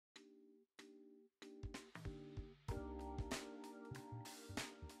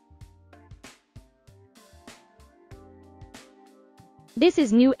This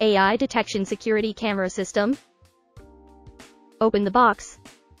is new AI detection security camera system. Open the box.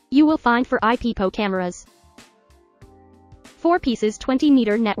 You will find 4 IP POE cameras. 4 pieces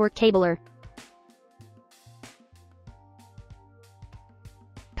 20-meter network cabler.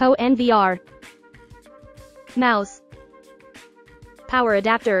 POE NVR. Mouse. Power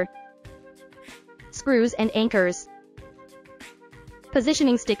adapter. Screws and anchors.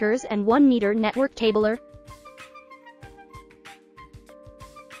 Positioning stickers and 1-meter network cabler.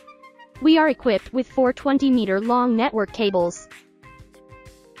 We are equipped with 4 20-meter long network cables.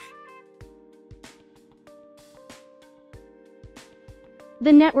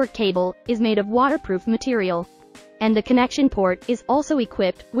 The network cable is made of waterproof material, and the connection port is also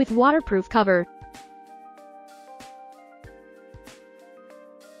equipped with waterproof cover.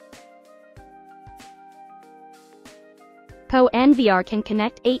 POE NVR can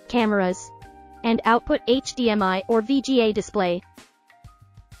connect 8 cameras and output HDMI or VGA display.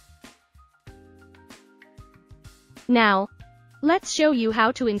 Now, let's show you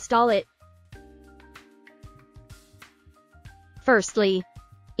how to install it. Firstly,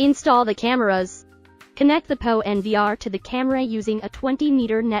 install the cameras. Connect the POE NVR to the camera using a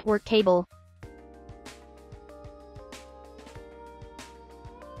 20-meter network cable.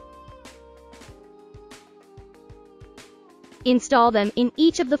 Install them in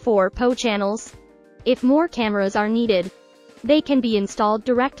each of the 4 POE channels. If more cameras are needed, they can be installed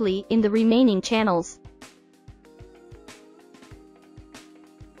directly in the remaining channels.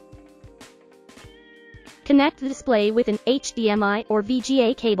 Connect the display with an HDMI or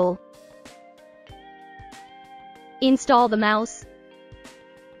VGA cable. Install the mouse.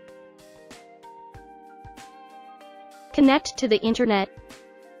 Connect to the internet.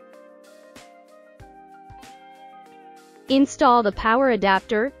 Install the power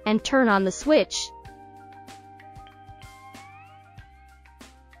adapter and turn on the switch.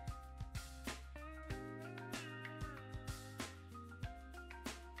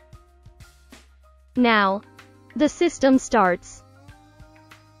 Now, the system starts.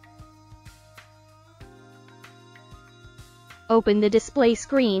 Open the display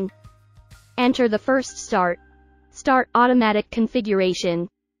screen. Enter the first start automatic configuration.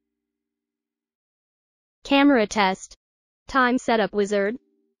 Camera test. Time setup wizard.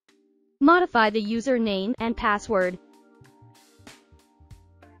 Modify the username and password.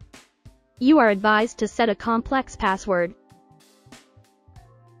 You are advised to set a complex password.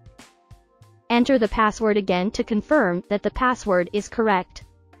 Enter the password again to confirm that the password is correct.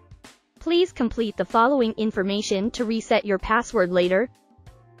 Please complete the following information to reset your password later.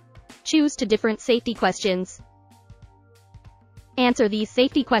 Choose 2 different safety questions. Answer these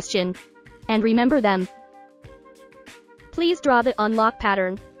safety questions and remember them. Please draw the unlock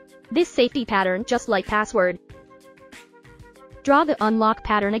pattern. This safety pattern just like password. Draw the unlock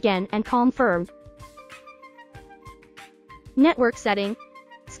pattern again and confirm. Network setting.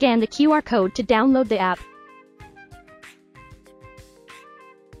 Scan the QR code to download the app.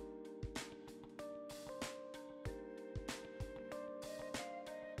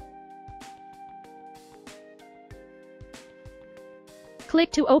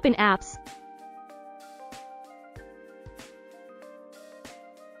 Click to open apps.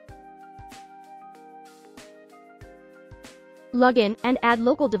 Log in and add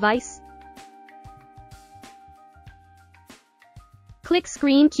local device. Click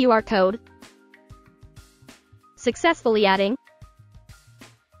screen QR code. Successfully adding.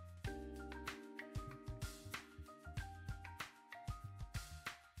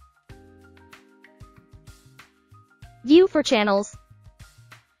 View for channels.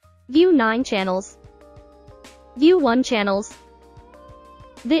 View 9 channels. View 1 channels.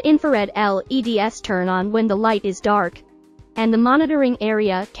 The infrared LEDs turn on when the light is dark, and the monitoring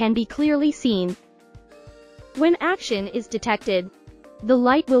area can be clearly seen. When action is detected, the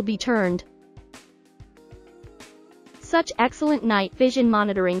light will be turned. Such excellent night vision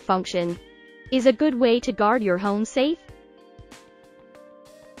monitoring function is a good way to guard your home safe.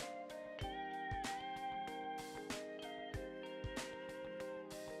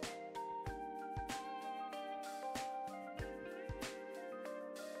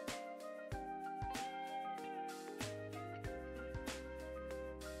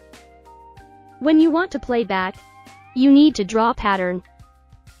 When you want to play back, you need to draw pattern.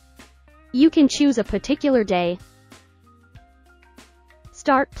 You can choose a particular day.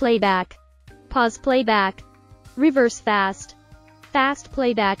 Start playback, pause playback, reverse fast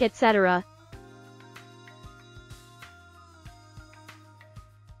playback, etc.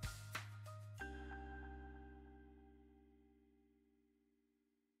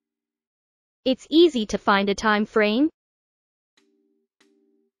 It's easy to find a time frame.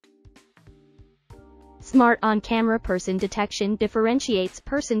 Smart on-camera person detection differentiates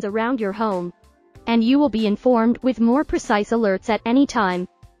persons around your home, and you will be informed with more precise alerts at any time.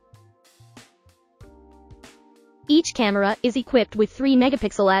 Each camera is equipped with 3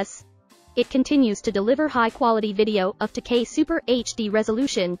 megapixels. It continues to deliver high-quality video of 2K Super HD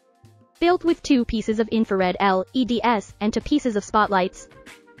resolution. Built with 2 pieces of infrared LEDs and 2 pieces of spotlights,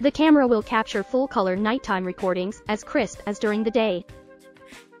 the camera will capture full-color nighttime recordings as crisp as during the day.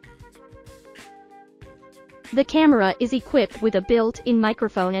 The camera is equipped with a built-in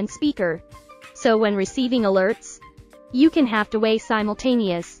microphone and speaker, so when receiving alerts, you can have two-way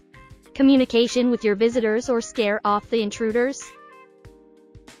simultaneous communication with your visitors or scare off the intruders.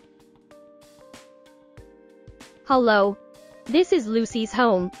 Hello, this is Lucy's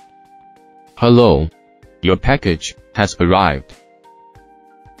home. Hello, your package has arrived.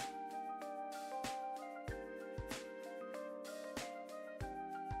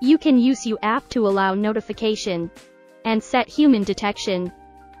 You can use WESECUU app to allow notification and set human detection.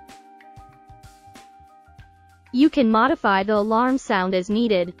 You can modify the alarm sound as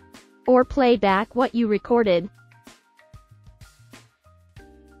needed, or play back what you recorded.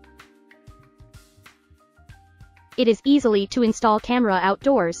 It is easily to install camera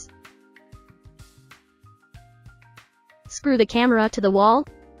outdoors. Screw the camera to the wall.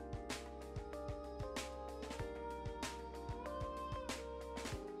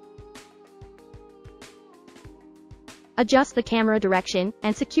 Adjust the camera direction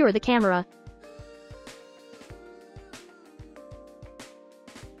and secure the camera.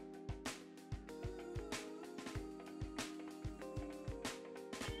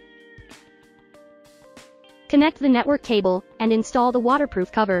 Connect the network cable and install the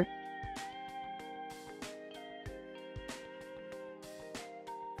waterproof cover.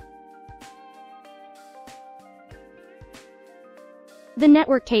 The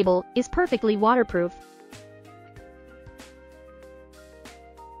network cable is perfectly waterproof.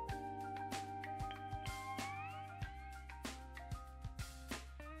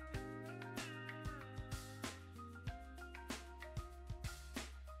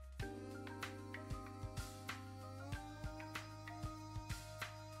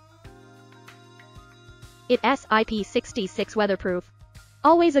 It's IP66 weatherproof.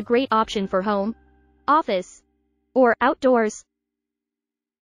 Always a great option for home, office, or outdoors.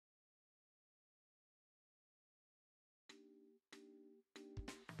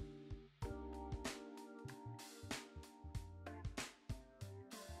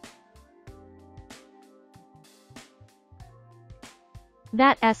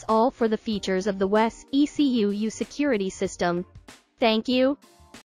 That's all for the features of the WESECUU security system. Thank you.